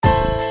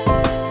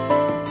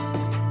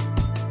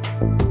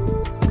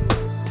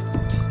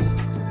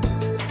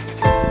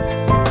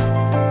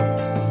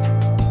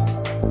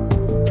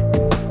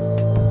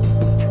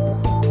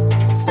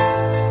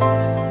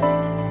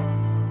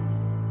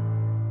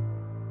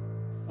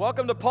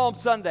Welcome to Palm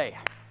Sunday.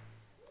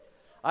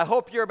 I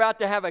hope you're about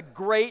to have a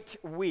great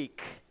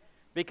week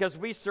because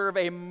we serve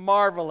a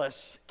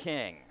marvelous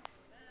King.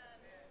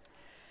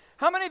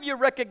 How many of you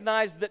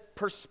recognize that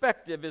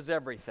perspective is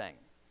everything?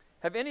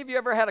 Have any of you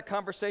ever had a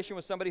conversation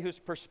with somebody whose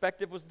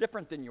perspective was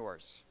different than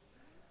yours?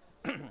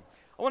 I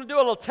want to do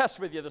a little test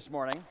with you this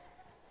morning.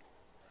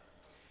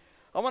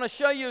 I want to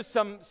show you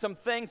some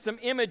things, some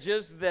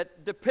images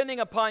that, depending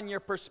upon your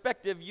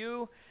perspective,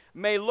 you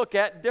may look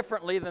at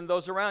differently than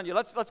those around you.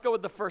 Let's go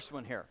with the first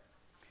one here.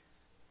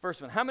 First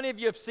one. How many of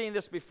you have seen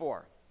this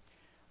before?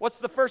 What's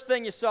the first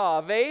thing you saw?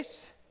 A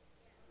vase?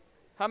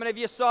 How many of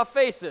you saw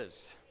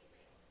faces?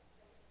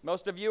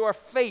 Most of you are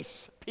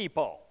face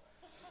people.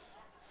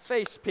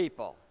 Face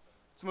people.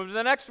 Let's move to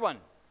the next one.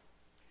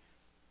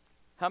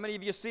 How many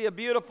of you see a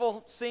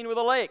beautiful scene with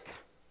a lake?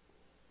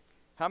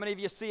 How many of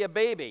you see a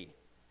baby?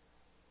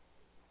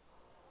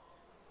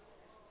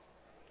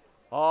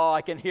 Oh,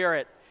 I can hear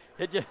it.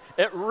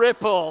 It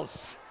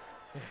ripples.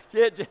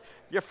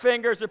 Your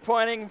fingers are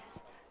pointing.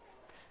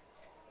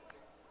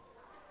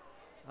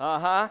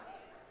 Let's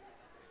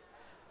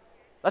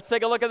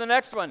take a look at the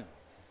next one.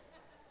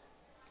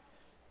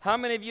 How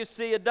many of you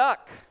see a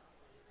duck?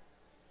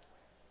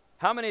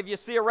 How many of you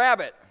see a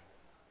rabbit?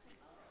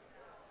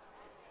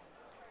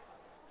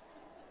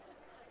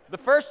 The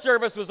first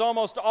service was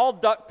almost all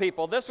duck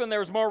people. This one, there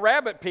was more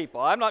rabbit people.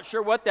 I'm not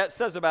sure what that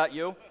says about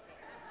you.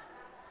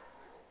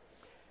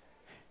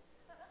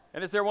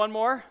 And is there one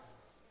more?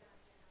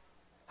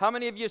 How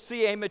many of you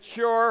see a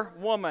mature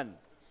woman?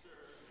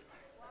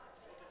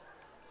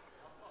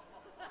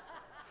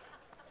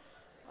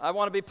 I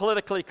want to be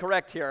politically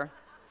correct here.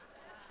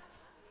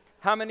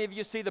 How many of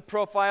you see the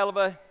profile of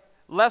a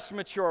less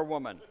mature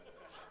woman?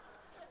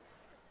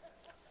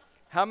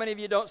 How many of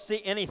you don't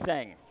see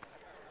anything?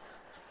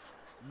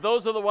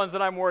 Those are the ones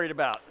that I'm worried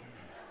about.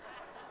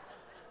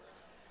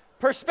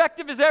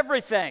 Perspective is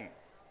everything.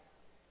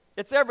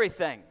 It's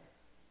everything.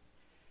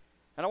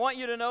 And I want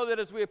you to know that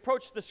as we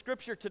approach the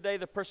scripture today,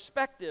 the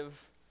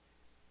perspective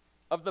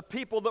of the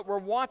people that were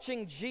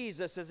watching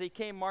Jesus as he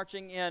came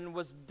marching in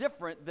was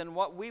different than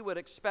what we would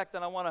expect.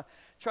 And I want to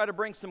try to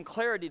bring some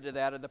clarity to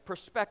that and the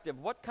perspective.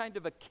 What kind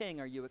of a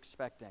king are you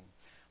expecting?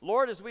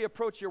 Lord, as we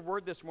approach your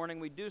word this morning,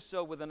 we do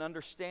so with an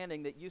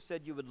understanding that you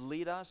said you would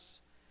lead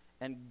us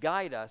and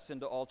guide us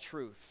into all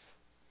truth.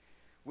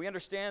 We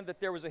understand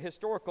that there was a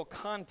historical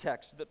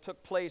context that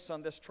took place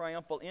on this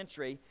triumphal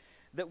entry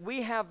that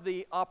we have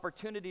the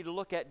opportunity to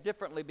look at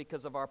differently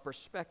because of our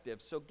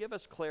perspective. So give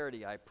us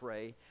clarity, I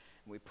pray.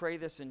 We pray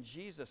this in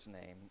Jesus'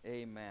 name.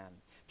 Amen.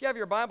 If you have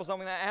your Bibles, I'm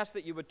going to ask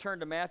that you would turn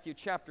to Matthew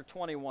chapter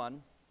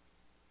 21.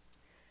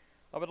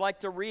 I would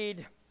like to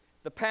read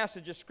the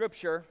passage of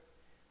Scripture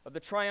of the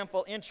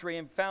triumphal entry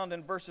and found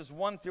in verses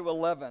 1 through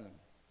 11.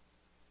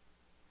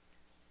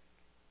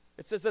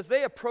 It says, as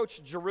they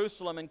approached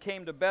Jerusalem and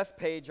came to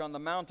Bethphage on the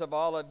Mount of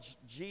Olives,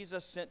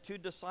 Jesus sent 2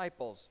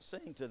 disciples,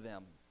 saying to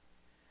them,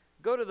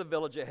 go to the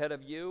village ahead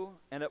of you,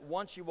 and at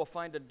once you will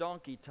find a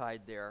donkey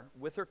tied there,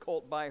 with her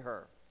colt by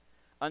her.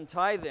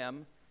 Untie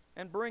them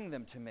and bring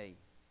them to me.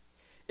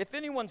 If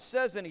anyone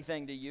says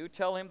anything to you,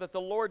 tell him that the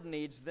Lord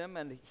needs them,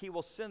 and he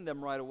will send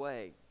them right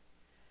away.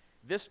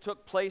 This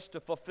took place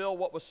to fulfill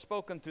what was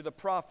spoken through the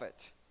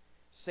prophet.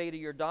 Say to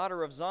your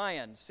daughter of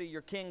Zion, see,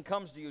 your king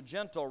comes to you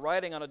gentle,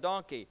 riding on a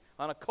donkey,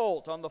 on a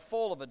colt, on the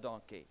foal of a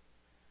donkey.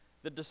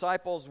 The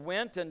disciples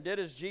went and did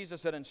as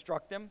Jesus had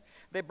instructed them.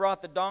 They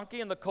brought the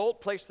donkey and the colt,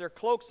 placed their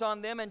cloaks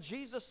on them, and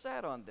Jesus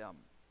sat on them.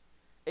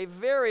 A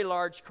very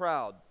large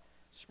crowd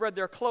spread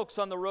their cloaks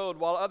on the road,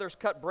 while others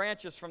cut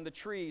branches from the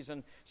trees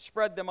and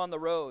spread them on the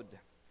road.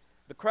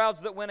 The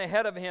crowds that went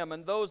ahead of him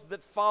and those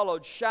that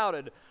followed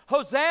shouted,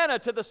 Hosanna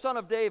to the Son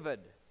of David!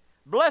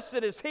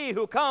 Blessed is he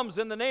who comes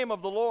in the name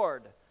of the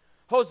Lord!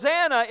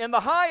 Hosanna in the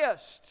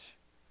highest!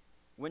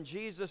 When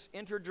Jesus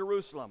entered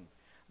Jerusalem,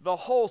 the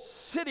whole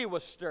city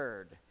was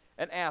stirred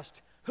and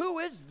asked, who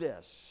is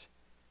this?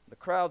 The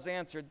crowds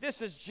answered,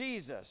 this is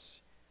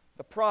Jesus,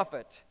 the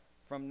prophet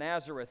from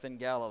Nazareth in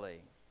Galilee.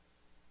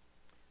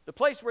 The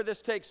place where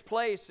this takes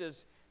place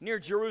is near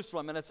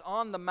Jerusalem, and it's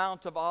on the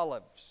Mount of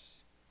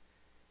Olives.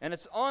 And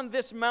it's on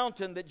this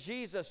mountain that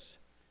Jesus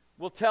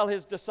will tell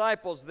his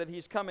disciples that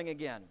he's coming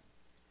again.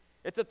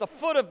 It's at the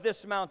foot of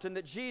this mountain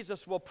that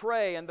Jesus will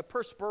pray, and the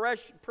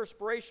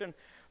perspiration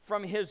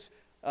from his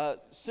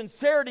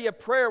sincerity of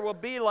prayer will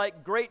be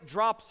like great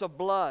drops of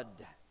blood.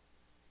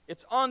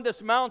 It's on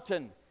this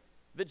mountain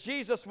that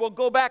Jesus will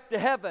go back to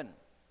heaven.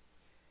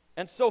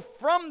 And so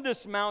from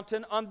this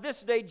mountain, on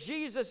this day,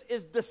 Jesus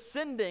is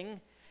descending,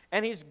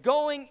 and he's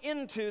going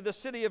into the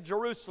city of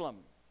Jerusalem.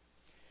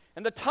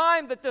 And the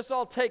time that this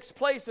all takes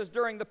place is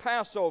during the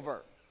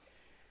Passover.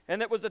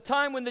 And it was a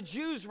time when the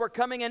Jews were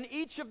coming, and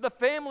each of the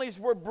families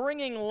were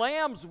bringing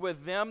lambs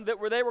with them that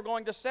they were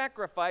going to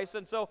sacrifice.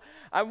 And so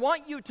I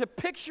want you to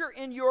picture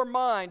in your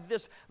mind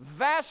this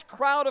vast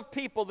crowd of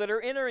people that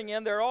are entering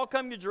in. They're all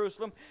coming to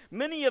Jerusalem.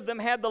 Many of them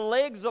had the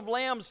legs of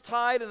lambs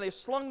tied, and they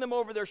slung them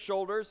over their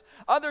shoulders.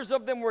 Others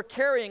of them were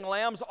carrying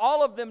lambs.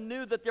 All of them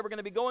knew that they were going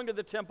to be going to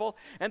the temple,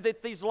 and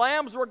that these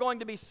lambs were going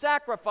to be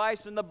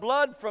sacrificed, and the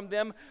blood from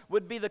them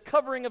would be the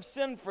covering of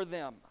sin for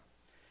them.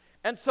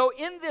 And so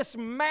in this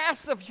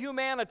mass of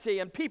humanity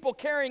and people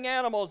carrying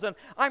animals, and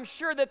I'm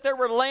sure that there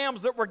were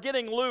lambs that were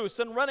getting loose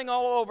and running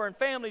all over, and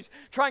families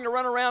trying to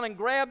run around and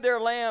grab their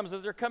lambs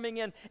as they're coming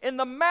in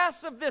the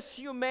mass of this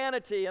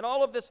humanity and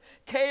all of this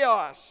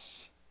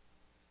chaos,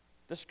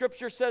 the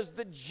Scripture says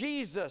that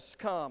Jesus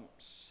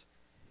comes.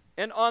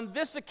 And on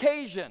this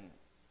occasion,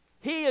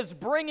 He is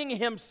bringing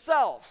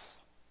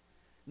Himself,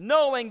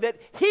 knowing that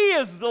He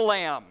is the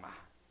Lamb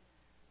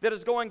that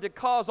is going to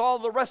cause all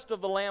the rest of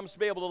the lambs to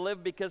be able to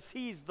live, because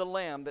He's the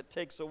Lamb that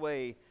takes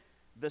away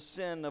the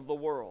sin of the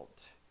world.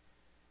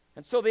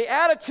 And so the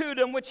attitude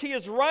in which He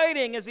is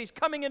riding as He's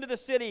coming into the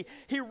city,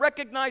 He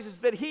recognizes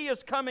that He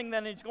is coming,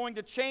 then He's going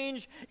to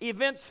change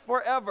events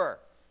forever.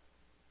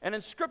 And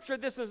in Scripture,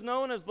 this is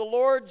known as the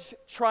Lord's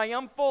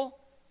triumphal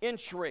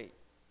entry.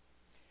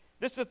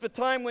 This is the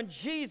time when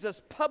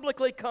Jesus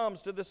publicly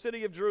comes to the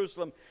city of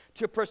Jerusalem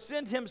to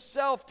present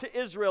Himself to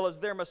Israel as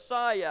their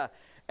Messiah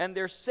and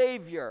their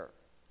Savior.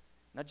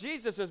 Now,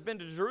 Jesus has been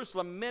to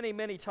Jerusalem many,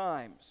 many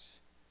times,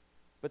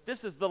 but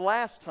this is the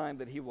last time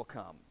that He will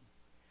come.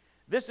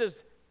 This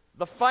is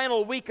the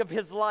final week of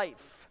His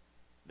life.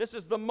 This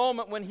is the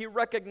moment when He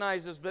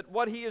recognizes that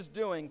what He is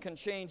doing can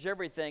change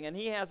everything, and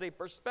He has a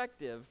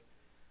perspective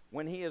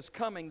when He is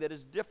coming that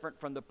is different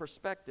from the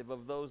perspective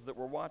of those that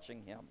were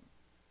watching Him.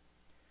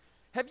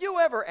 Have you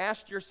ever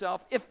asked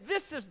yourself, if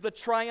this is the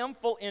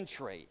triumphal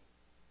entry,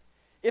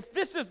 if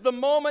this is the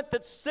moment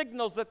that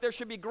signals that there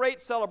should be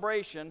great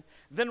celebration,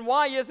 then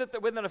why is it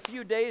that within a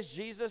few days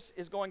Jesus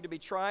is going to be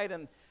tried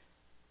and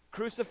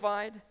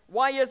crucified?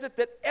 Why is it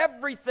that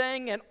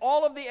everything and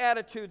all of the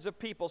attitudes of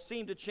people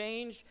seem to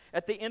change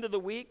at the end of the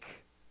week?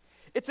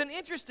 It's an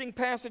interesting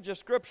passage of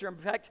Scripture. In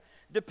fact,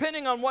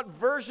 depending on what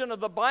version of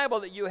the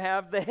Bible that you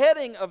have, the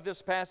heading of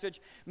this passage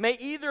may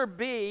either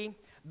be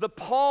the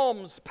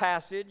Psalms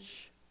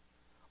passage,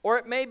 or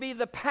it may be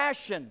the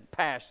Passion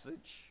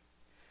passage.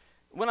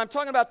 When I'm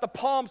talking about the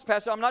Psalms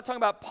passage, I'm not talking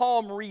about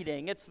palm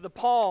reading. It's the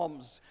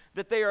palms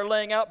that they are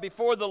laying out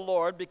before the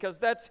Lord, because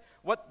that's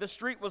what the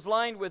street was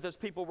lined with as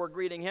people were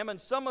greeting Him. And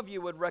some of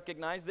you would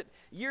recognize that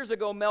years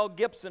ago Mel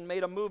Gibson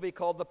made a movie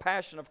called The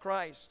Passion of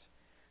Christ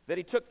that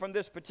he took from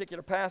this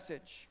particular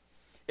passage.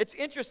 It's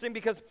interesting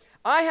because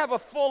I have a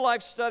full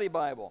life study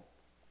Bible.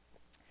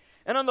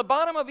 And on the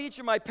bottom of each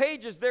of my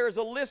pages, there is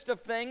a list of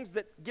things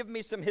that give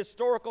me some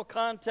historical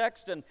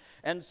context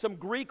and some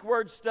Greek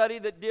word study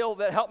that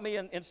help me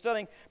in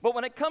studying. But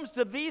when it comes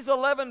to these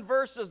 11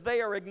 verses,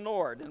 they are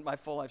ignored in my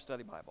full life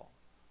study Bible,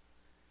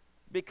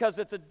 because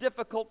it's a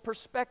difficult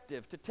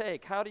perspective to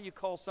take. How do you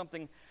call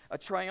something a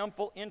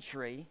triumphal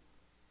entry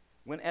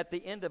when at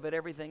the end of it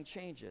everything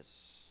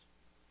changes?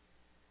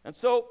 And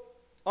so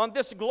on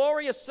this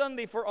glorious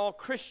Sunday for all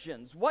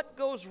Christians, what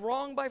goes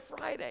wrong by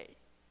Friday?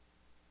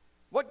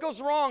 What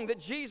goes wrong that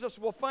Jesus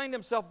will find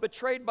Himself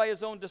betrayed by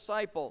His own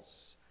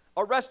disciples,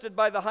 arrested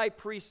by the high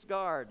priest's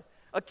guard,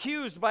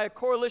 accused by a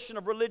coalition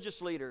of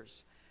religious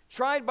leaders,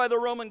 tried by the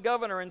Roman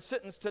governor and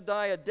sentenced to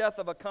die a death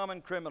of a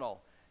common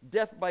criminal,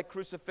 death by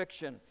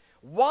crucifixion?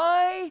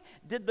 Why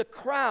did the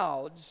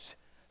crowds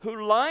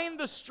who lined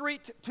the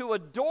street to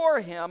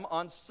adore Him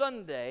on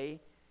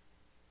Sunday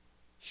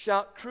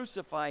shout,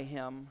 "Crucify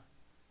Him,"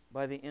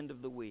 by the end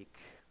of the week?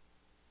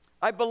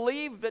 I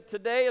believe that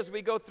today, as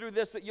we go through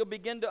this, that you'll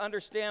begin to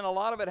understand a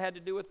lot of it had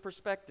to do with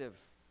perspective.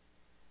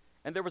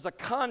 And there was a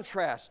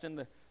contrast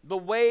in the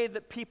way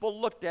that people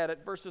looked at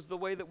it versus the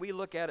way that we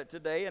look at it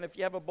today. And if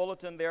you have a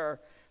bulletin, there are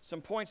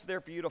some points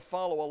there for you to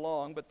follow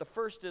along. But the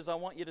first is I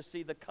want you to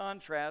see the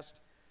contrast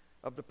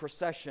of the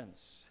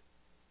processions.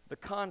 The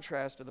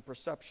contrast of the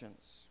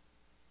perceptions.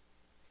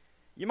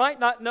 You might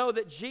not know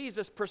that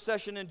Jesus'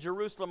 procession in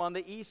Jerusalem on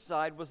the east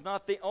side was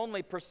not the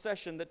only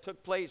procession that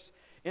took place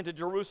into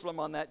Jerusalem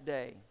on that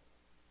day.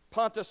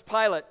 Pontius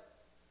Pilate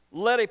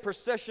led a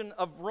procession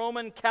of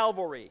Roman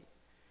cavalry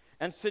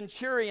and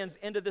centurions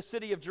into the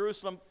city of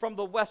Jerusalem from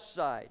the west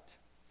side.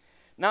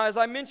 Now, as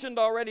I mentioned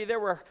already, there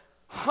were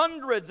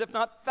hundreds, if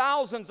not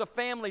thousands, of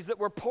families that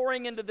were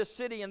pouring into the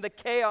city, and the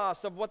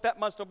chaos of what that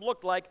must have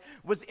looked like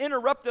was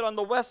interrupted on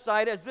the west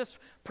side as this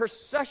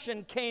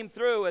procession came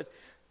through. As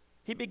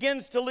he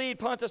begins to lead,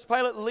 Pontius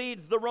Pilate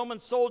leads the Roman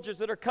soldiers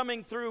that are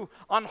coming through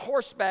on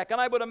horseback. And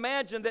I would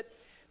imagine that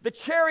the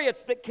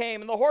chariots that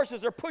came and the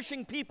horses are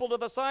pushing people to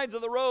the sides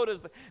of the road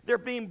as they're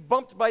being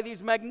bumped by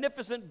these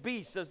magnificent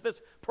beasts as this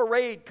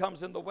parade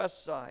comes in the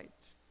west side.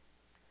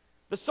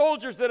 The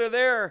soldiers that are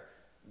there,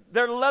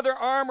 their leather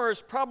armor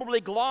is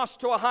probably glossed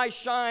to a high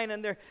shine,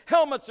 and their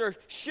helmets are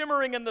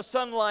shimmering in the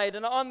sunlight,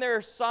 and on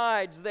their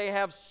sides they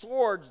have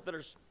swords that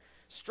are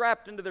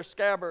strapped into their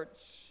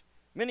scabbards.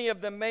 Many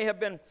of them may have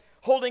been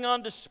holding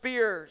on to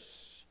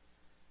spears.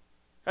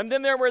 And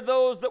then there were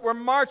those that were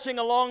marching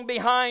along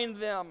behind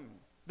them,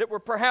 that were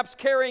perhaps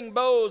carrying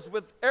bows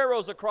with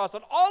arrows across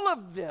it. All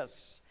of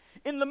this,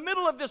 in the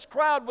middle of this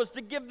crowd, was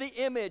to give the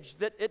image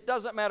that it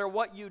doesn't matter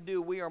what you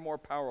do, we are more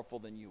powerful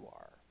than you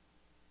are.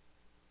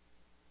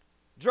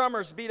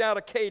 Drummers beat out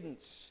a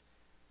cadence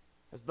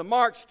as they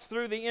marched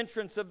through the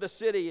entrance of the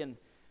city, and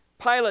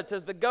Pilate,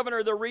 as the governor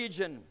of the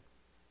region,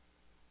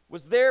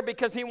 was there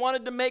because he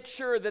wanted to make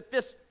sure that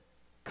this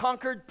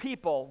conquered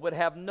people would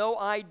have no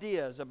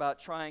ideas about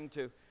trying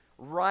to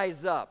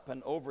rise up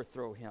and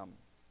overthrow him.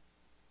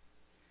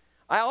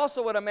 I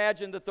also would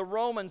imagine that the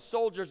Roman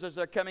soldiers, as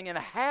they're coming in,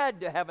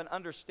 had to have an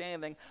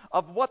understanding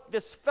of what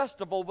this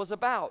festival was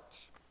about.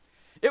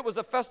 It was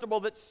a festival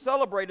that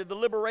celebrated the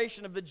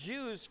liberation of the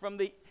Jews from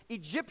the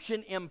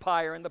Egyptian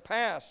empire in the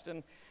past.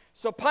 And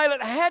so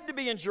Pilate had to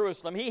be in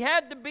Jerusalem. He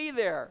had to be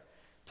there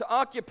to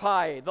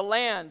occupy the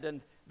land.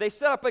 And they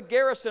set up a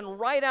garrison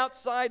right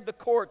outside the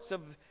courts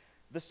of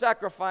the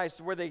sacrifice,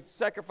 where they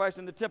sacrificed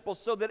in the temple,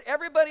 so that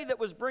everybody that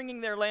was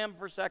bringing their lamb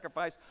for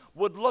sacrifice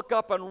would look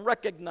up and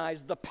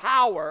recognize the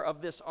power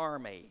of this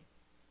army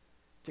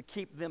to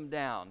keep them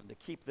down and to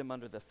keep them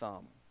under the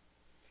thumb.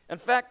 In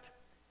fact,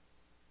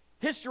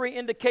 history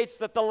indicates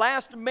that the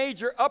last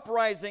major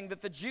uprising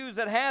that the Jews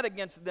had had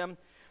against them,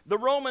 the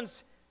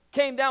Romans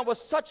came down with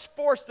such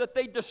force that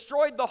they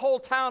destroyed the whole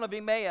town of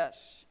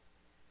Emmaus.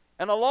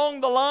 And along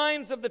the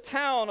lines of the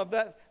town,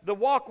 the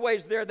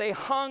walkways there, they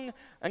hung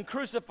and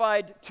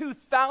crucified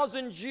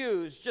 2,000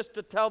 Jews just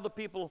to tell the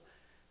people,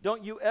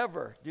 don't you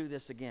ever do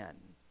this again,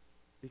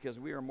 because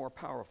we are more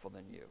powerful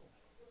than you.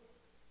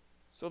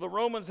 So the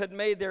Romans had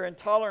made their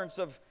intolerance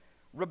of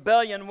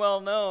rebellion well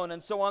known,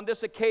 and so on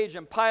this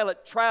occasion,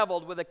 Pilate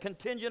traveled with a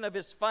contingent of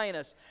his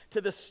finest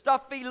to the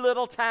stuffy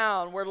little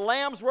town where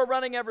lambs were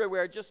running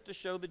everywhere, just to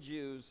show the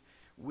Jews,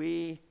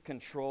 we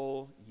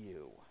control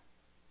you.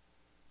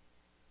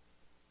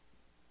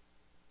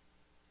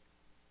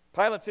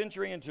 Pilate's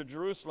entry into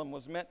Jerusalem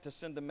was meant to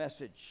send a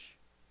message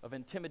of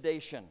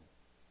intimidation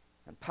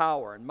and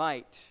power and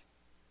might.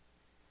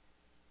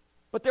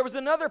 But there was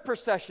another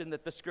procession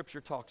that the Scripture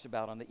talks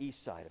about on the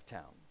east side of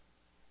town.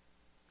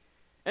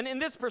 And in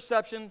this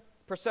procession,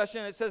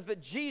 it says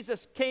that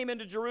Jesus came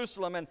into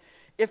Jerusalem. And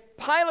if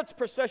Pilate's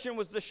procession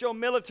was to show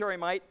military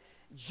might,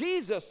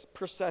 Jesus'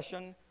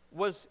 procession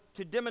was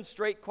to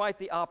demonstrate quite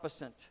the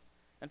opposite.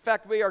 In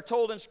fact, we are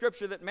told in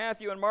Scripture that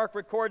Matthew and Mark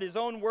record his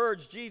own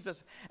words,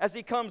 Jesus, as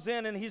he comes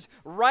in, and he's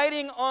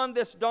riding on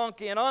this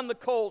donkey and on the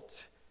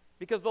colt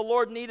because the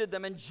Lord needed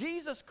them. And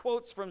Jesus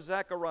quotes from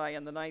Zechariah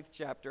in the 9th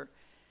chapter,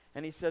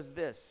 and he says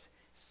this,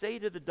 "Say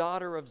to the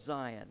daughter of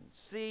Zion,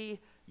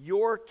 see,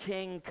 your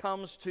king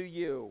comes to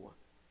you,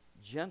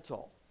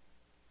 gentle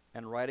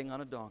and riding on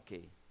a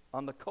donkey,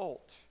 on the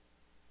colt,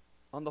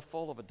 on the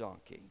foal of a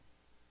donkey."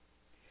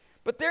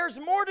 But there's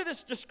more to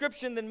this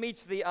description than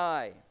meets the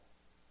eye.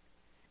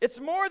 It's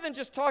more than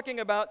just talking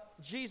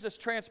about Jesus'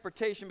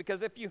 transportation,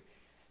 because if you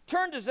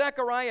turn to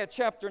Zechariah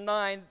chapter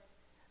 9,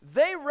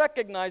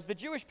 the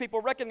Jewish people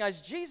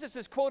recognize Jesus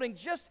is quoting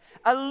just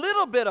a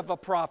little bit of a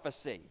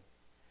prophecy.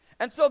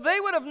 And so they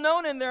would have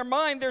known in their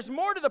mind there's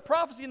more to the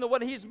prophecy than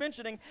what he's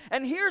mentioning.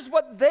 And here's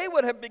what they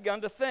would have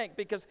begun to think,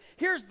 because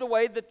here's the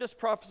way that this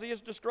prophecy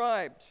is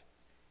described.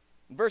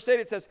 In verse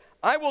 8 it says,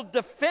 "I will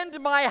defend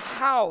my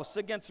house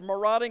against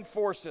marauding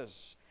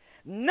forces.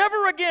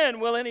 Never again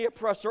will any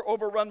oppressor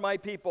overrun my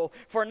people,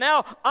 for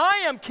now I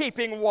am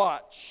keeping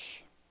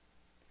watch.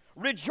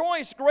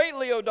 Rejoice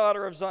greatly, O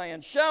daughter of Zion.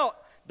 Shout,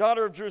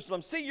 daughter of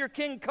Jerusalem. See, your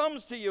king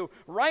comes to you,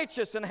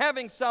 righteous and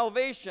having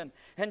salvation,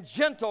 and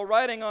gentle,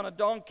 riding on a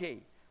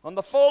donkey, on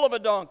the foal of a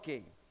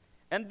donkey."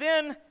 And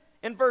then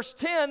in verse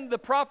 10, the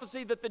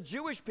prophecy that the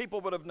Jewish people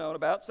would have known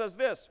about says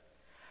this,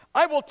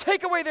 "I will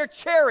take away their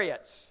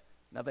chariots."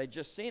 Now they'd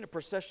just seen a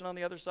procession on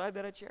the other side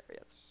that had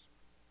chariots.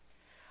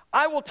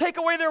 "I will take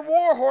away their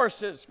war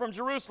horses from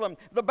Jerusalem.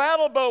 The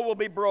battle bow will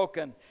be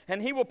broken, and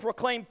he will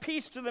proclaim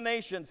peace to the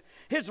nations.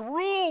 His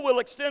rule will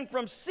extend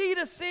from sea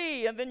to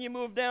sea." And then you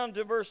move down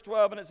to verse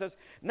 12, and it says,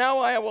 "Now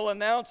I will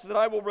announce that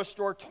I will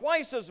restore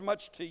twice as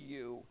much to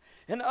you."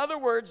 In other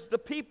words, the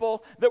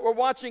people that were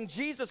watching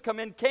Jesus come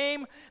in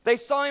they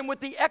saw him with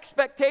the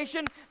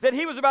expectation that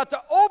he was about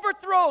to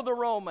overthrow the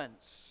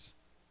Romans.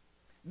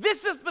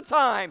 This is the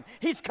time.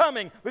 He's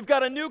coming. We've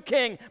got a new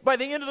king. By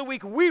the end of the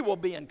week, we will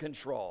be in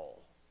control.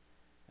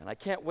 And I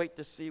can't wait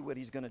to see what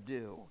he's going to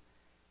do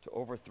to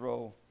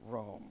overthrow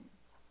Rome.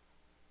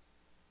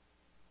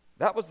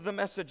 That was the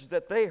message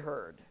that they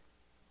heard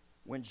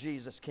when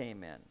Jesus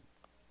came in,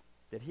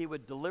 that he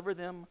would deliver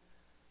them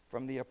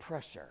from the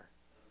oppressor,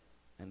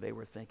 and they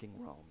were thinking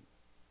Rome.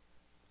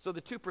 So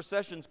the two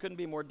processions couldn't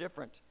be more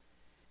different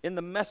in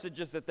the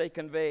messages that they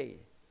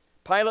convey.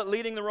 Pilate,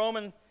 leading the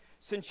Roman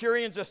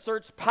centurions,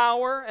 asserts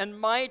power and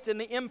might in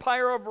the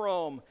empire of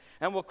Rome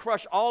and will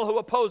crush all who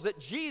oppose it.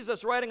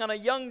 Jesus, riding on a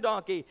young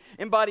donkey,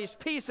 embodies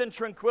peace and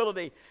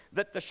tranquility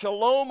that the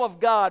shalom of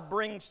God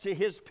brings to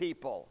his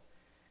people.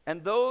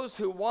 And those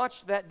who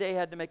watched that day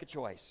had to make a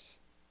choice.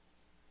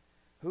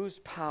 Whose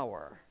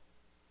power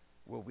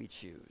will we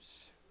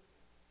choose?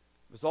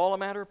 It was all a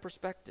matter of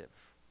perspective.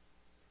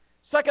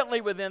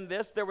 Secondly, within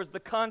this, there was the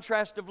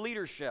contrast of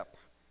leadership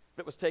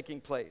that was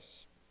taking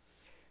place.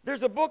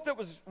 There's a book that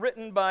was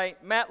written by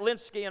Matt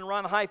Linsky and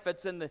Ron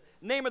Heifetz, and the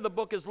name of the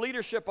book is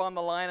Leadership on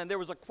the Line, and there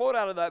was a quote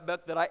out of that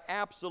book that I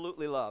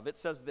absolutely love. It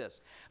says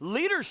this: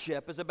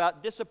 leadership is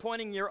about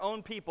disappointing your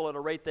own people at a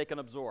rate they can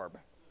absorb.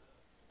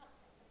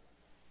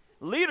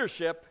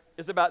 Leadership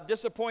is about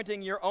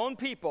disappointing your own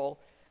people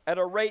at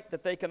a rate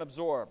that they can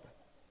absorb.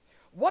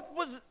 What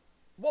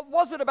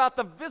was it about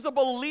the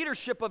visible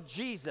leadership of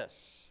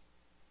Jesus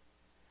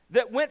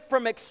that went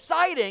from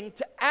exciting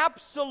to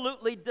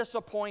absolutely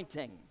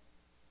disappointing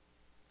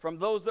from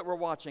those that were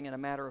watching in a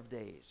matter of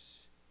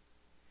days?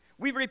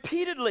 We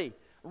repeatedly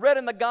read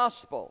in the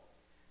gospel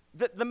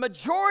that the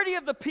majority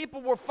of the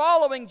people were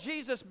following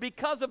Jesus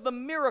because of the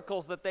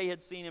miracles that they had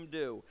seen him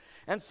do.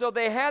 And so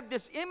they had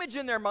this image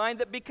in their mind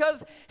that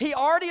because he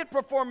already had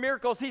performed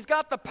miracles, he's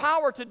got the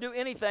power to do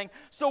anything,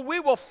 so we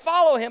will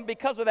follow him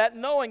because of that,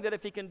 knowing that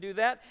if he can do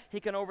that,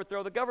 he can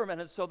overthrow the government.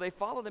 And so they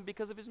followed him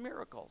because of his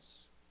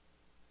miracles.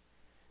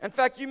 In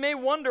fact, you may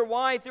wonder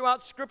why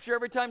throughout Scripture,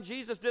 every time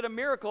Jesus did a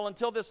miracle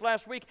until this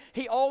last week,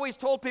 he always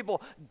told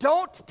people,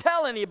 don't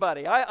tell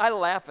anybody. I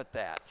laugh at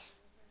that.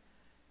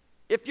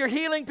 If you're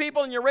healing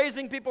people and you're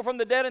raising people from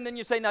the dead and then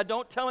you say, now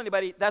don't tell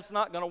anybody, that's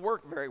not going to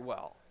work very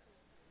well.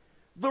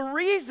 The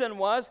reason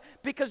was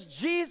because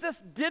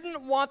Jesus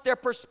didn't want their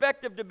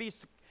perspective to be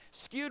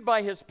skewed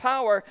by his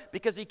power,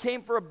 because he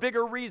came for a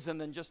bigger reason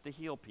than just to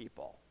heal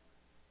people.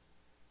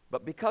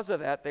 But because of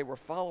that, they were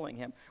following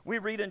him. We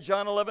read in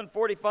John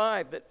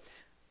 11:45 that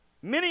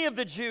many of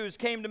the Jews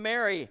came to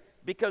Mary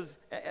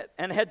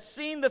and had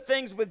seen the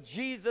things with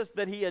Jesus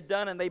that he had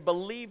done, and they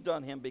believed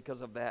on him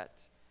because of that.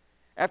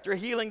 After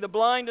healing the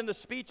blind and the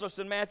speechless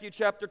in Matthew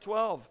chapter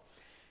 12,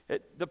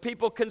 the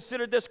people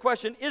considered this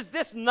question: is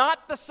this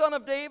not the son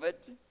of David?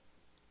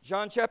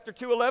 John chapter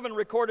 2:11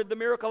 recorded the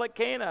miracle at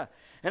Cana,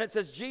 and it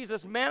says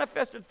Jesus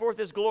manifested forth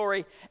his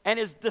glory, and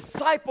his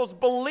disciples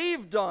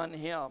believed on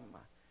him.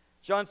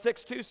 John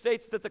 6:2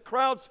 states that the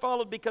crowds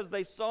followed because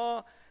they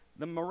saw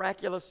the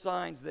miraculous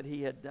signs that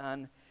he had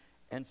done,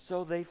 and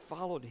so they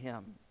followed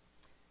him.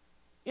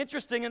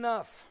 Interesting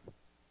enough,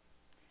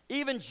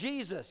 even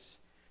Jesus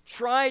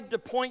tried to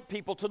point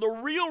people to the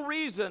real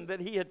reason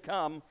that he had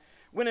come,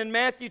 when in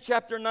Matthew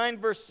chapter 9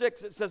 verse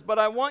 6 it says, but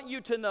I want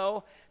you to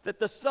know that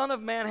the Son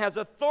of Man has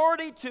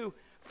authority to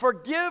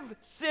forgive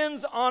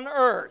sins on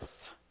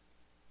earth,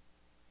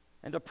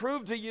 and to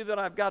prove to you that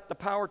I've got the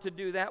power to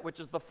do that, which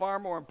is the far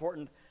more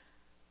important,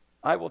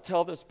 I will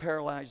tell this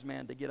paralyzed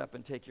man to get up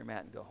and take your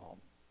mat and go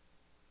home.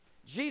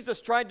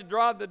 Jesus tried to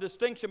draw the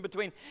distinction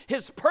between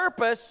his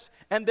purpose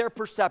and their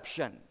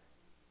perception,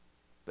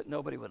 but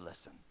nobody would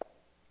listen.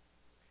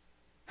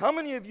 How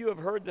many of you have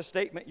heard the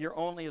statement, you're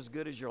only as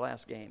good as your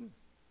last game?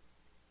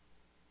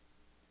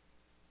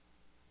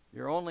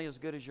 You're only as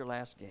good as your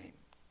last game.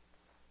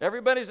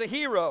 Everybody's a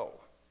hero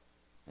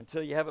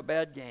until you have a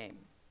bad game.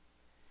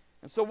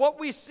 And so what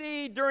we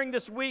see during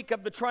this week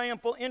of the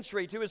triumphal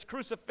entry to his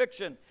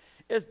crucifixion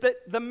is that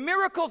the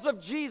miracles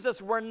of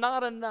Jesus were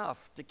not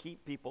enough to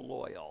keep people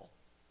loyal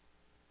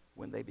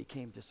when they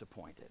became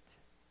disappointed.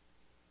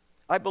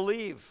 I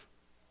believe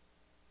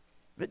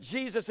that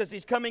Jesus, as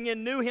he's coming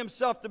in, knew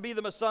himself to be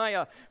the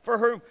Messiah for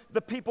whom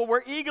the people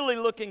were eagerly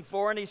looking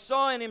for, and he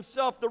saw in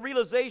himself the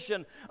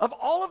realization of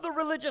all of the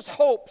religious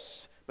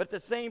hopes, but at the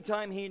same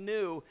time he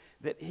knew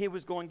that he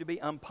was going to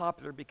be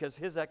unpopular because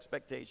his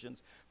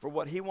expectations for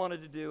what he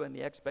wanted to do and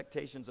the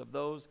expectations of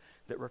those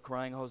that were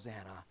crying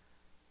Hosanna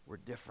were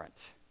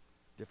different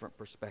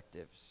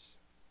perspectives.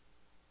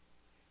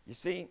 You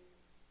see,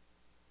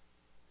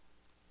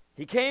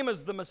 he came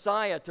as the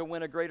Messiah to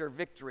win a greater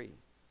victory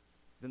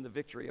than the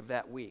victory of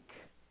that week.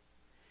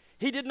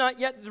 He did not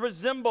yet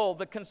resemble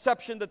the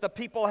conception that the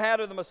people had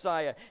of the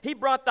Messiah. He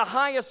brought the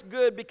highest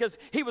good because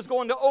he was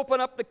going to open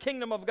up the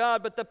kingdom of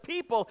God, but the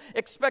people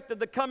expected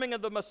the coming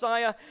of the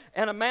Messiah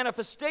and the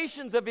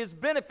manifestations of his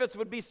benefits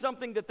would be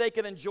something that they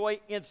could enjoy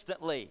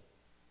instantly.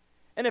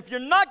 And if you're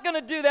not going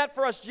to do that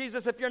for us,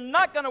 Jesus, if you're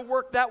not going to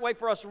work that way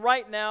for us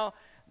right now,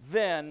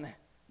 then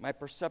my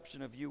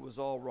perception of you was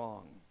all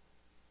wrong.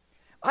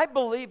 I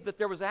believe that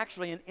there was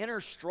actually an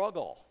inner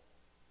struggle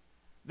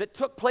that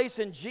took place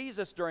in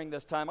Jesus during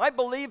this time. I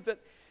believe that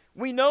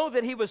we know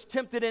that he was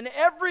tempted in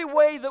every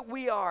way that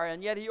we are,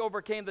 and yet he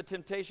overcame the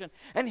temptation.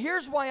 And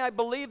here's why I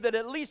believe that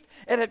at least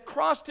it had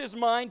crossed his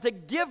mind to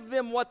give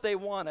them what they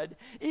wanted,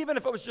 even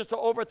if it was just to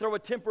overthrow a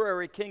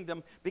temporary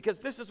kingdom, because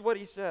this is what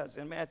he says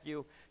in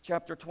Matthew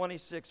chapter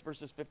 26,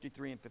 verses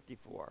 53 and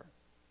 54.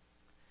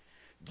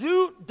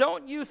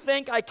 Don't you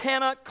think I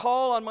cannot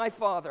call on my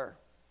Father,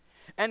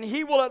 and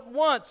he will at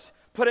once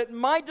put at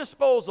my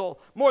disposal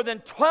more than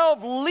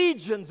 12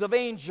 legions of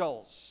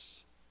angels?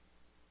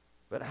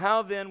 But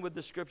how then would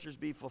the scriptures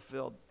be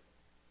fulfilled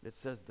that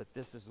says that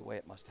this is the way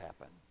it must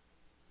happen?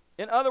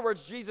 In other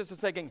words, Jesus is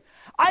saying,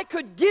 I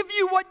could give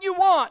you what you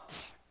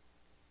want,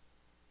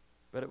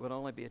 but it would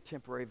only be a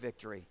temporary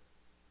victory,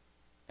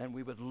 and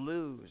we would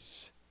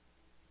lose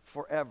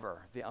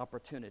forever the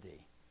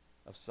opportunity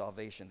of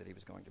salvation that he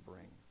was going to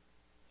bring.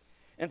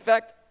 In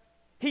fact,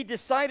 he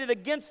decided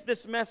against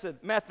this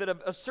method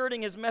of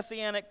asserting his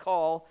messianic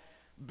call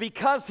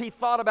because he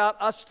thought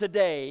about us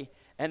today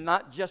and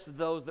not just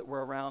those that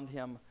were around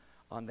him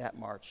on that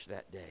march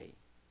that day.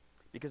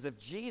 Because if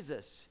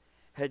Jesus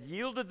had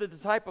yielded to the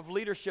type of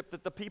leadership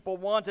that the people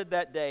wanted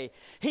that day,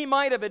 he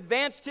might have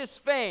advanced his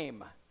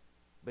fame,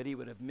 but he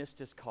would have missed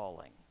his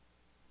calling.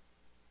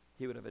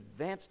 He would have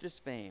advanced his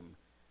fame,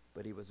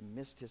 but he was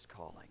missed his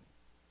calling.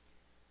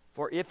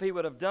 For if he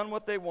would have done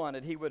what they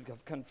wanted, he would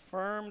have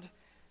confirmed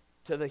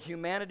to the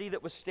humanity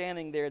that was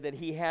standing there that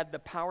he had the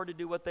power to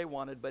do what they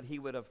wanted, but he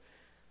would have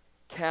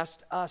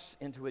cast us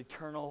into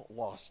eternal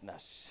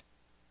lostness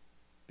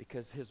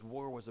because his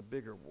war was a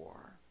bigger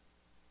war.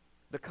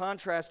 The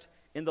contrast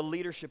in the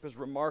leadership is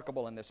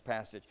remarkable in this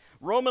passage.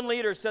 Roman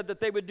leaders said that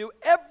they would do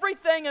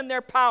everything in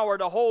their power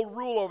to hold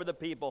rule over the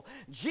people.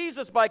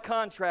 Jesus, by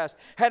contrast,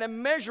 had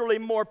immeasurably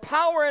more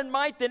power and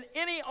might than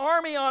any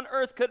army on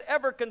earth could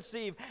ever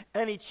conceive,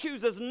 and he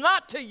chooses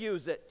not to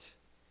use it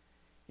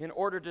in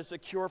order to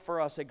secure for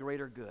us a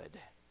greater good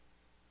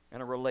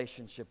and a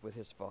relationship with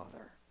his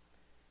Father.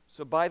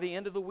 So by the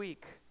end of the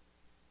week,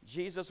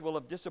 Jesus will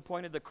have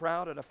disappointed the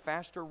crowd at a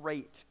faster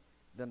rate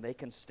than they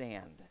can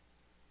stand,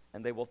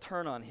 and they will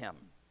turn on him.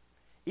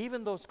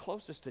 Even those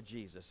closest to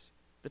Jesus,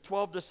 the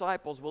 12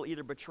 disciples, will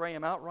either betray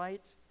him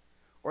outright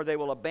or they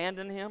will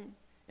abandon him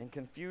in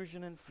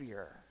confusion and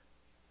fear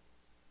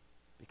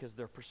because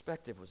their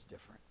perspective was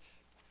different.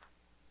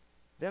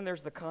 Then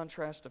there's the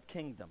contrast of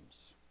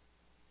kingdoms.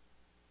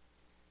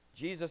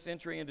 Jesus'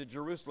 entry into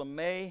Jerusalem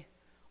may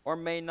or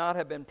may not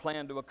have been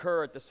planned to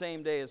occur at the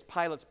same day as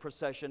Pilate's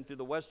procession through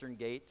the western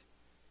gate.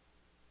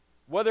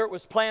 Whether it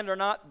was planned or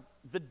not,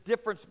 the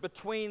difference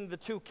between the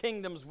two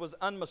kingdoms was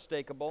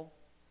unmistakable.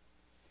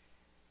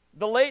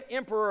 The late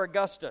Emperor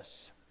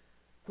Augustus,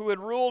 who had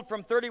ruled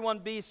from 31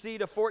 BC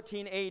to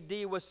 14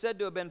 AD, was said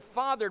to have been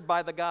fathered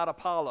by the god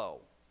Apollo,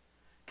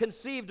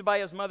 conceived by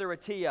his mother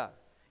Atia.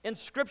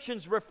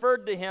 Inscriptions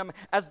referred to him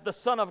as the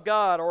Son of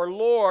God or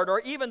Lord or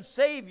even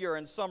Savior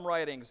in some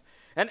writings.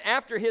 And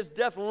after his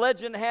death,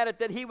 legend had it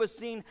that he was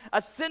seen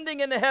ascending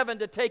into heaven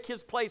to take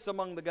his place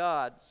among the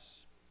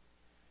gods.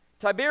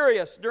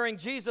 Tiberius, during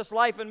Jesus'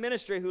 life and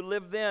ministry, who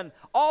lived then,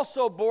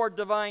 also bore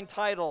divine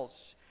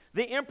titles.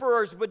 The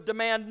emperors would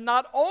demand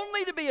not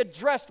only to be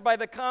addressed by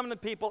the common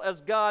people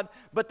as God,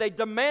 but they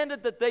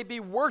demanded that they be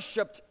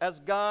worshipped as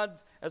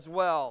gods as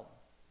well.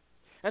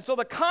 And so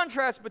the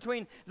contrast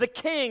between the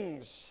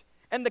kings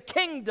and the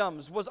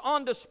kingdoms was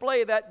on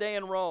display that day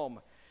in Rome.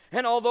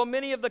 And although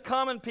many of the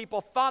common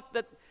people thought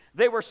that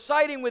they were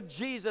siding with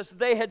Jesus,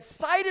 they had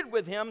sided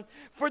with him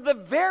for the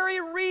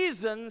very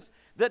reasons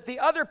that the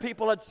other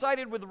people had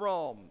sided with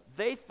Rome.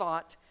 They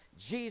thought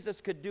Jesus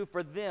could do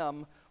for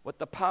them what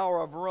the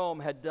power of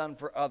Rome had done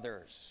for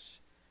others,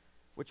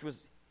 which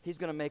was he's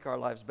going to make our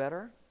lives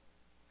better.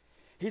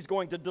 He's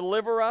going to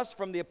deliver us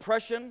from the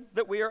oppression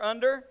that we are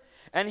under.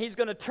 And he's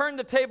going to turn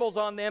the tables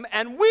on them,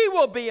 and we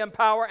will be in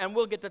power, and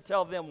we'll get to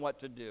tell them what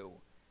to do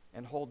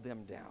and hold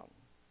them down.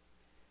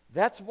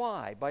 That's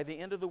why, by the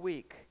end of the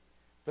week,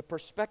 the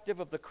perspective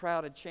of the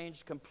crowd had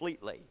changed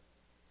completely.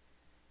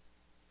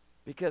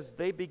 Because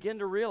they begin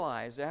to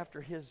realize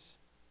after his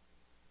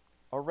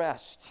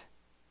arrest,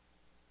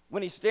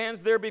 when he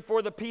stands there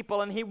before the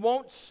people and he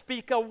won't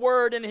speak a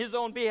word in his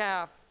own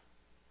behalf,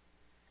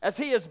 as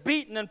he is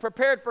beaten and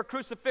prepared for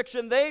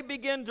crucifixion, they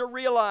begin to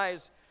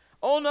realize,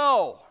 oh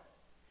no,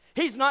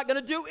 he's not going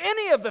to do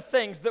any of the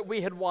things that we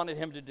had wanted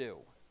him to do.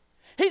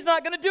 He's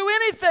not going to do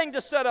anything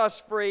to set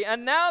us free.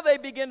 And now they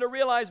begin to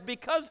realize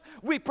because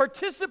we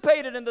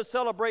participated in the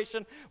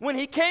celebration, when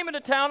he came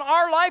into town,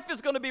 our life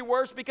is going to be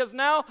worse because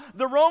now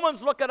the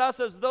Romans look at us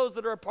as those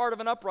that are a part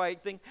of an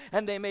uprising,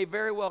 and they may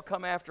very well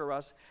come after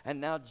us. And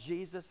now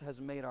Jesus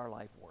has made our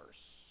life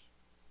worse.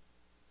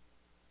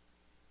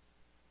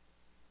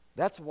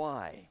 That's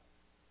why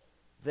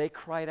they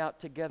cried out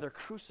together,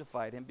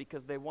 crucified him,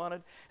 because they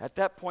wanted, at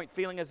that point,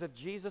 feeling as if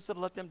Jesus had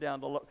let them down,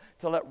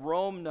 to let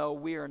Rome know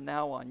we are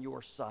now on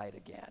your side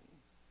again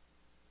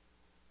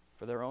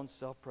for their own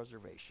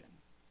self-preservation,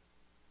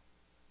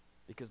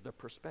 because their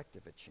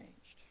perspective had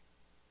changed.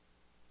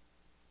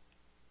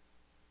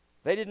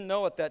 They didn't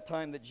know at that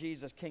time that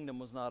Jesus' kingdom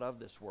was not of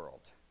this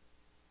world.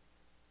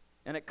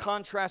 And it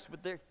contrasts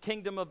with the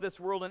kingdom of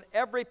this world in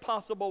every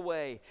possible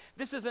way.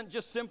 This isn't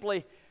just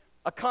simply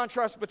a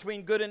contrast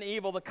between good and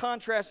evil. The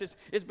contrast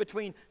is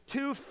between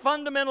two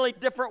fundamentally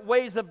different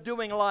ways of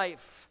doing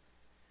life.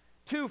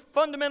 Two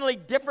fundamentally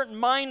different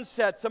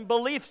mindsets and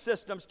belief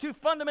systems. Two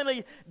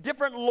fundamentally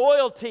different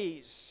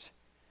loyalties.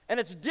 And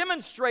it's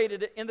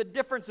demonstrated in the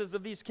differences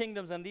of these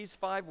kingdoms in these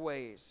 5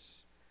 ways.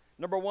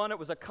 Number 1, it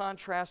was a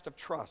contrast of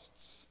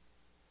trusts.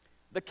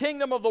 The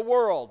kingdom of the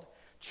world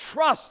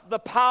trusts the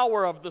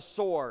power of the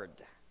sword.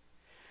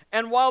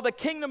 And while the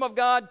kingdom of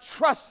God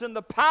trusts in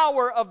the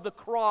power of the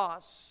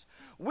cross,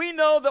 we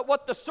know that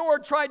what the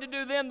sword tried to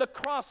do then, the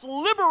cross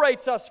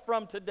liberates us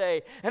from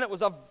today. And it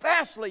was a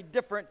vastly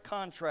different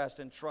contrast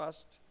in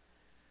trust.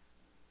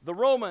 The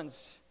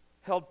Romans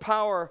held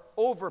power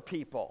over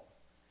people.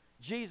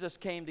 Jesus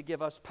came to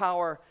give us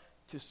power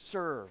to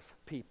serve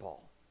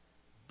people.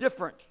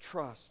 Different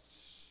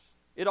trusts.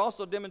 It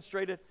also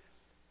demonstrated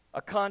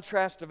a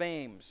contrast of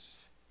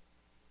aims.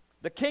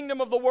 The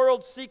kingdom of the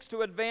world seeks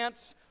to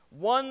advance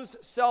one's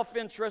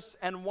self-interest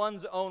and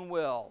one's own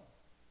will.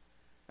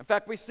 In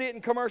fact, we see it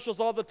in commercials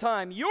all the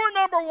time. You're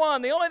number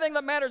one. The only thing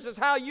that matters is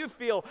how you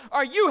feel.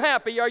 Are you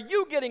happy? Are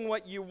you getting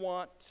what you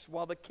want?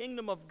 While the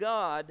kingdom of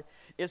God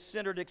is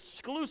centered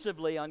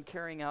exclusively on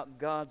carrying out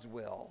God's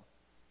will,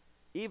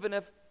 even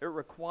if it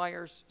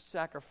requires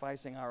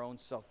sacrificing our own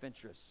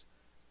self-interest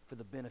for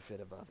the benefit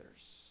of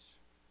others.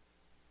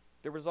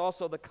 There was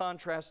also the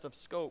contrast of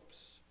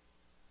scopes.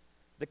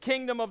 The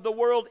kingdom of the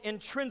world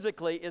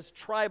intrinsically is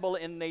tribal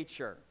in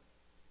nature.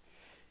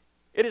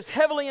 It is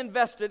heavily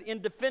invested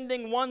in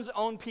defending one's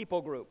own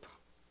people group.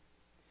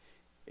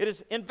 It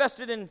is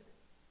invested in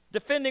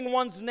defending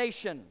one's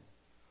nation,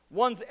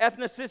 one's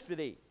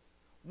ethnicity,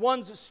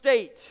 one's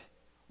state,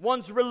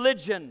 one's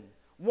religion,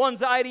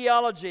 one's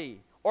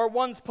ideology, or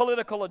one's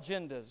political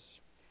agendas.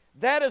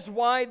 That is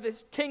why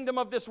this kingdom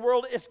of this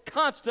world is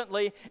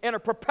constantly in a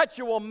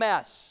perpetual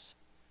mess,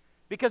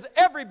 because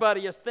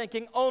everybody is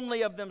thinking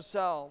only of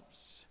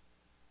themselves.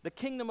 The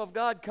kingdom of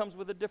God comes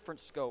with a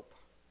different scope.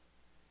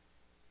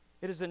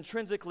 It is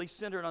intrinsically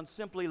centered on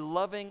simply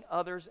loving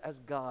others as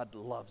God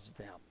loves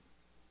them.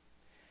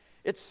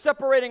 It's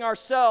separating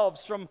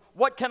ourselves from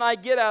what can I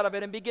get out of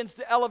it and begins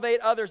to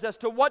elevate others as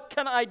to what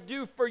can I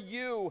do for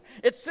you.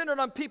 It's centered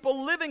on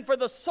people living for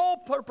the sole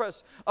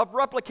purpose of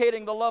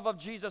replicating the love of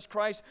Jesus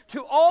Christ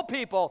to all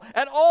people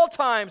at all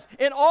times,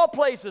 in all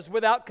places,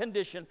 without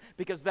condition,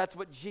 because that's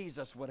what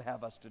Jesus would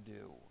have us to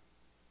do.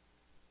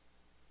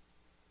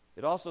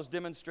 It also is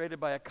demonstrated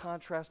by a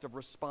contrast of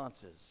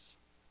responses.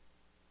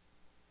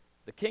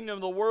 The kingdom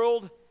of the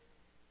world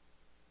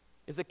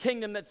is a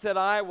kingdom that said,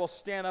 I will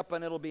stand up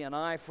and it'll be an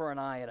eye for an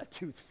eye and a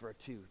tooth for a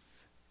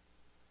tooth.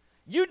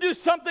 You do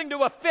something to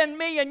offend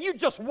me and you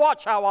just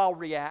watch how I'll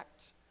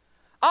react.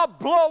 I'll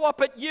blow up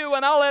at you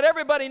and I'll let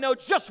everybody know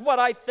just what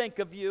I think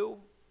of you.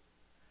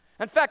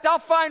 In fact, I'll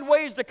find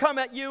ways to come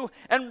at you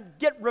and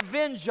get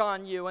revenge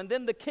on you. And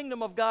then the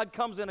kingdom of God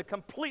comes in a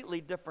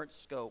completely different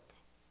scope,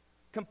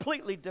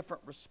 completely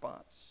different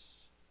response.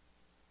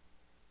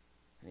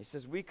 And he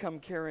says, we come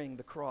carrying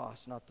the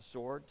cross, not the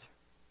sword.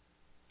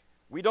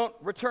 We don't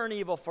return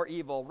evil for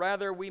evil.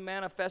 Rather, we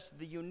manifest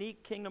the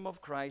unique kingdom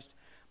of Christ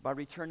by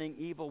returning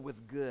evil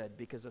with good,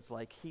 because it's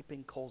like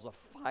heaping coals of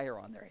fire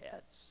on their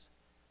heads.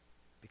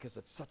 Because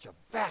it's such a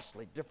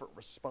vastly different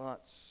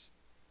response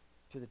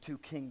to the two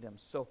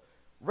kingdoms. So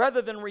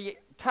rather than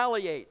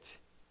retaliate,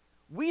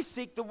 we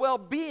seek the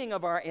well-being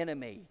of our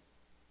enemy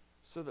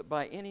so that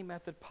by any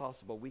method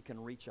possible we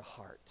can reach a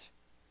heart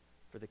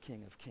for the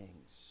King of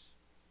Kings.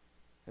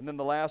 And then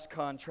the last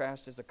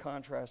contrast is a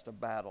contrast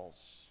of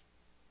battles.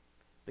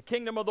 The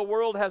kingdom of the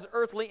world has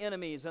earthly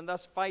enemies and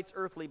thus fights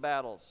earthly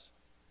battles.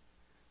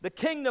 The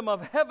kingdom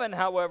of heaven,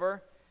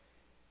 however,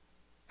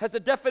 has a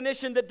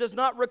definition that does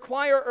not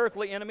require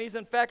earthly enemies.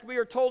 In fact, we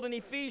are told in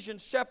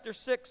Ephesians chapter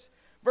 6,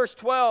 verse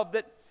 12,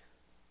 that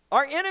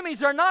our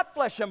enemies are not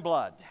flesh and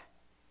blood.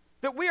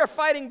 That we are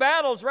fighting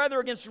battles rather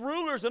against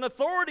rulers and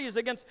authorities,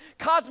 against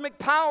cosmic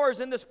powers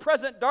in this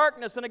present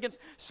darkness, and against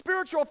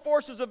spiritual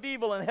forces of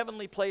evil in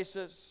heavenly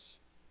places.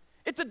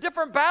 It's a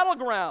different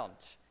battleground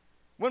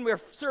when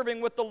we're serving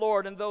with the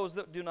Lord and those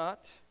that do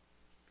not.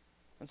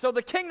 And so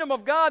the kingdom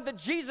of God that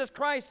Jesus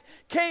Christ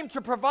came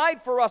to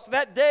provide for us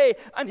that day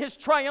on his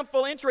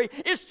triumphal entry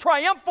is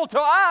triumphal to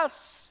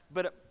us,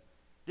 but it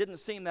didn't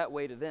seem that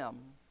way to them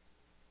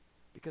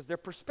because their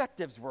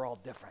perspectives were all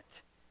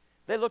different.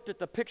 They looked at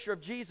the picture of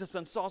Jesus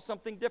and saw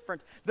something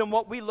different than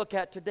what we look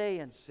at today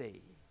and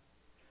see.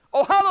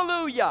 Oh,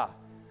 hallelujah,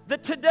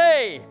 that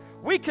today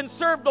we can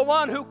serve the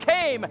one who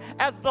came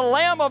as the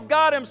Lamb of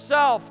God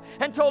himself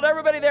and told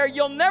everybody there,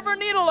 you'll never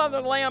need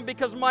another lamb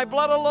because my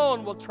blood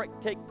alone will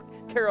take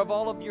care of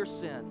all of your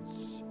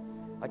sins.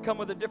 I come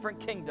with a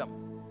different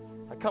kingdom.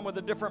 I come with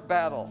a different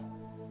battle.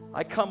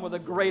 I come with a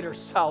greater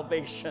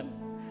salvation.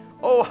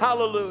 Oh,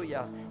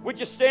 hallelujah. Would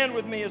you stand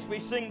with me as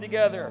we sing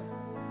together?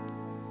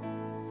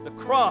 The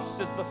cross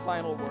is the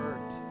final word.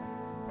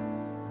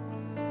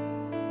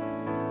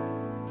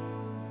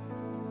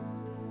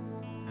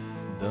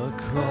 The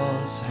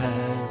cross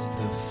has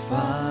the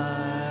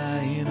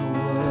final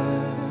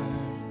word.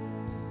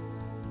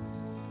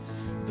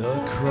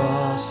 The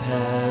cross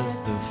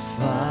has the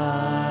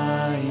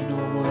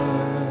final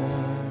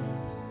word.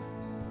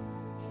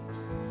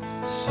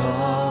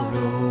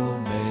 Sorrow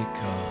may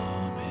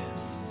come in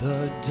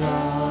the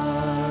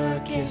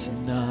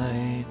darkest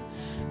night.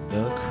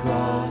 The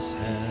cross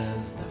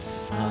has the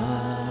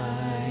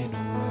final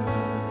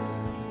word.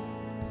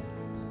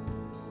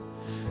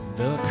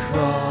 The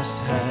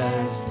cross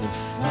has the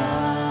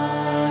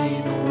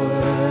final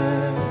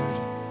word.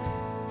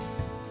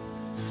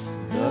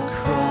 The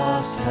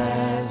cross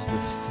has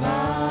the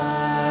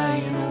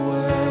final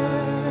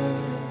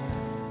word.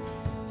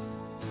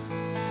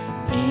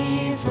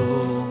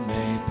 Evil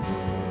may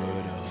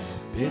put up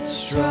its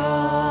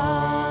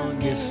strong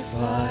victorious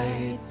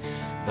fight.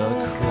 The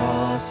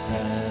cross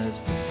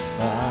has the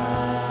final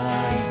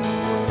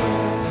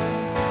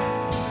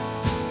word.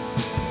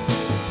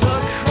 The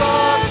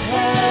cross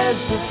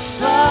has the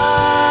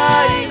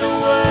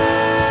final word.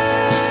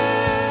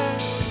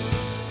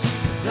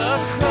 The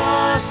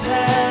cross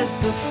has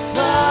the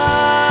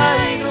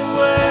final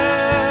word.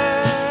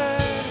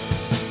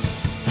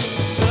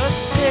 The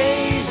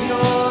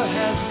Savior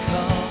has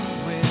come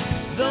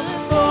with the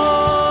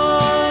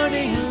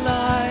morning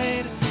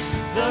light.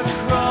 The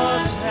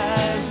cross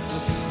has the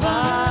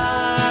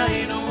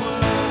final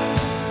word.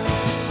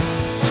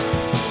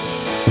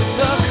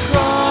 The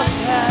cross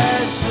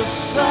has the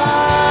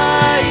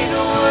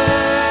final word.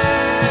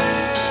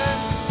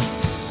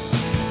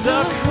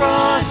 The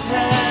cross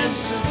has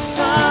the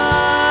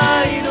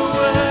final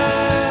word.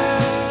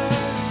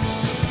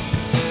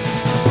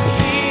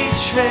 He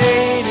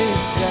traded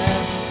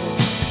death for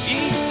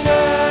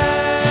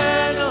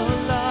eternal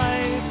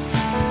life.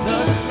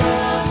 The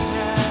cross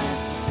has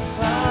the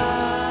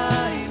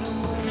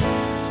final word.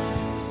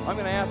 I'm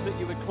going to ask that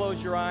you would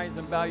close your eyes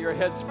and bow your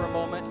heads for a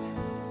moment.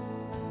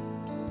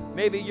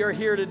 Maybe you're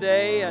here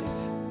today and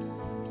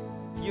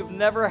you've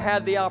never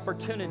had the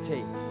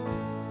opportunity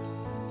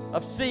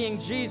of seeing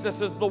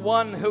Jesus as the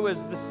one who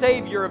is the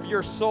Savior of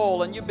your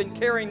soul, and you've been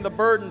carrying the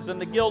burdens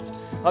and the guilt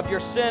of your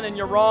sin and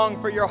your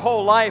wrong for your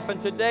whole life, and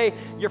today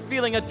you're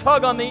feeling a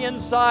tug on the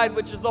inside,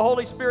 which is the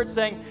Holy Spirit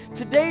saying,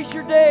 today's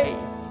your day.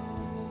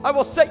 I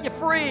will set you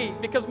free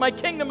because my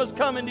kingdom has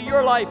come into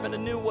your life in a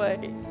new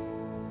way.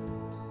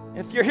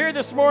 If you're here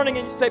this morning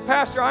and you say,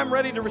 Pastor, I'm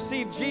ready to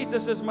receive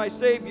Jesus as my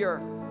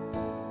Savior,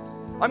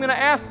 I'm going to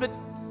ask that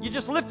you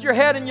just lift your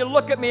head and you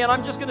look at me, and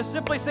I'm just going to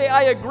simply say,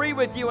 I agree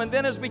with you. And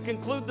then as we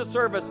conclude the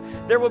service,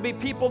 there will be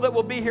people that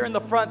will be here in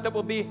the front that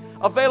will be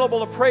available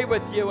to pray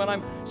with you. And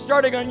I'm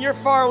starting on your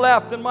far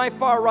left and my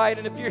far right.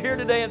 And if you're here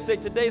today and say,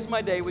 today's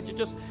my day, would you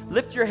just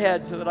lift your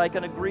head so that I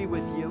can agree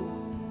with you?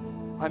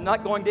 I'm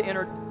not going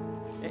to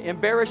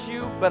embarrass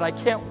you, but I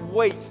can't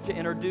wait to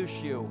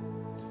introduce you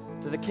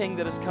to the King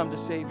that has come to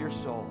save your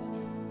soul.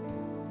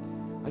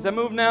 As I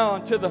move now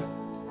to the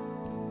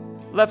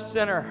left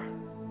center,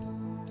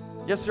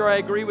 yes, sir, I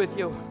agree with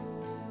you.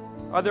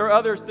 Are there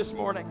others this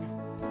morning?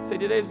 Say,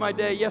 today's my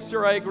day. Yes,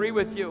 sir, I agree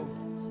with you.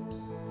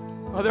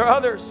 Are there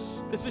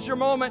others? This is your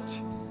moment.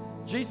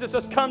 Jesus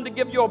has come to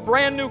give you a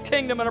brand new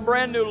kingdom and a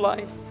brand new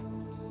life.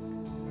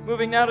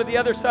 Moving now to the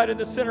other side of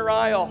the center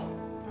aisle.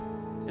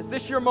 Is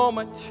this your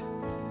moment?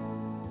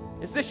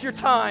 Is this your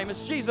time?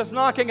 Is Jesus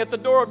knocking at the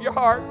door of your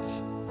heart?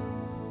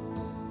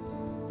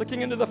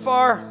 Looking into the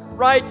far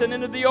right and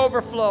into the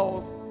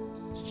overflow.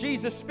 Is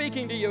Jesus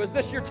speaking to you? Is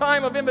this your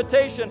time of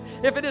invitation?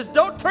 If it is,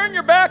 don't turn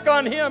your back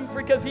on Him,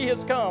 because He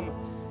has come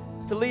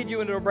to lead you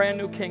into a brand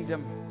new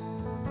kingdom.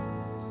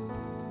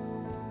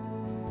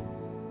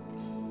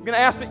 I'm going to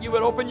ask that you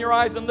would open your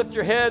eyes and lift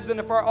your heads, and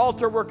if our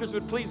altar workers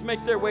would please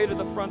make their way to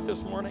the front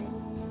this morning.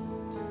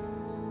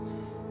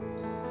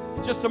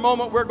 In just a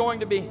moment, we're going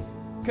to be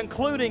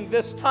concluding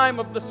this time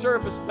of the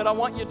service, but I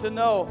want you to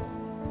know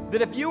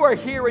that if you are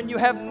here and you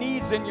have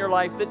needs in your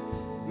life, that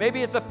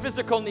maybe it's a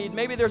physical need,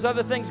 maybe there's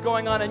other things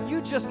going on, and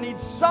you just need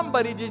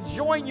somebody to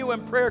join you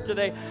in prayer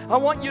today, I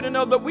want you to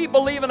know that we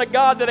believe in a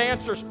God that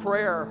answers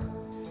prayer.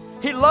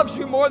 He loves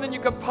you more than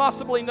you could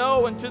possibly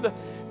know. And to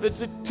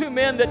the two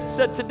men that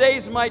said,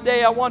 today's my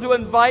day, I want to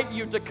invite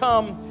you to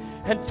come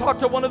and talk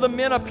to one of the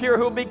men up here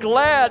who will be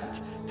glad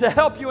to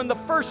help you in the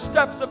first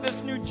steps of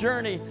this new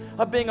journey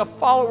of being a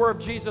follower of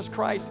Jesus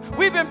Christ.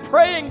 We've been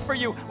praying for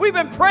you. We've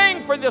been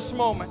praying for this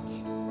moment,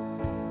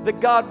 that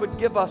God would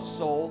give us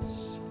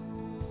souls.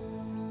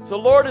 So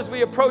Lord, as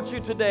we approach you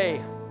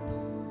today,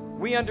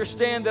 we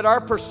understand that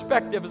our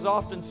perspective is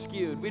often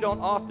skewed. We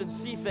don't often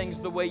see things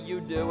the way you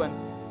do. And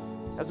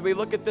as we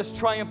look at this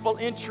triumphal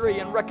entry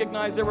and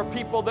recognize there were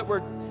people that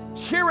were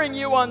cheering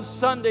you on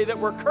Sunday, that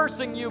were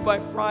cursing you by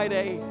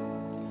Friday,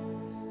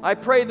 I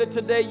pray that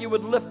today you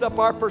would lift up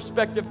our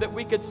perspective, that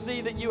we could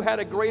see that you had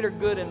a greater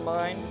good in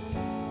mind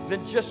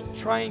than just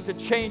trying to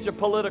change a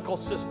political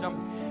system.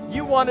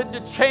 You wanted to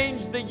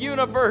change the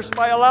universe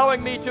by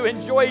allowing me to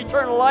enjoy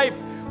eternal life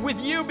with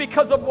you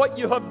because of what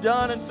you have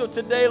done. And so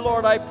today,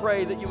 Lord, I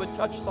pray that you would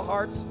touch the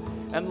hearts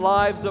and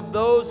lives of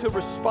those who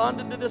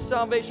responded to this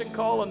salvation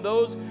call and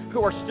those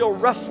who are still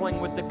wrestling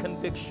with the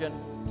conviction.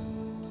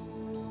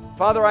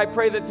 Father, I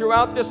pray that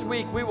throughout this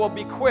week we will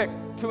be quick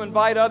to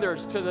invite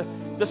others to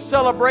the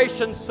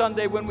celebration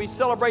Sunday, when we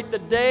celebrate the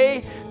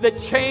day that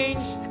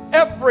changed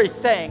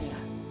everything,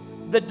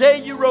 the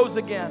day you rose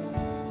again.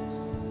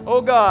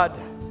 Oh God,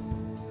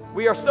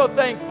 we are so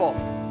thankful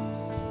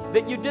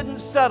that you didn't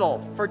settle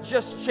for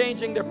just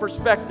changing their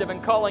perspective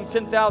and calling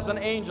 10,000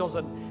 angels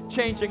and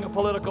changing a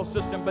political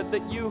system, but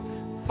that you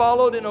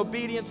followed in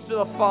obedience to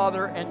the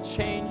Father and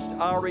changed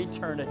our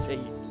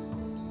eternity.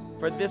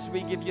 For this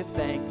we give you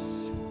thanks.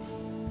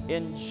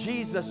 In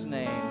Jesus'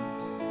 name.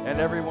 And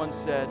everyone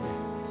said,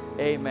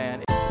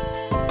 amen.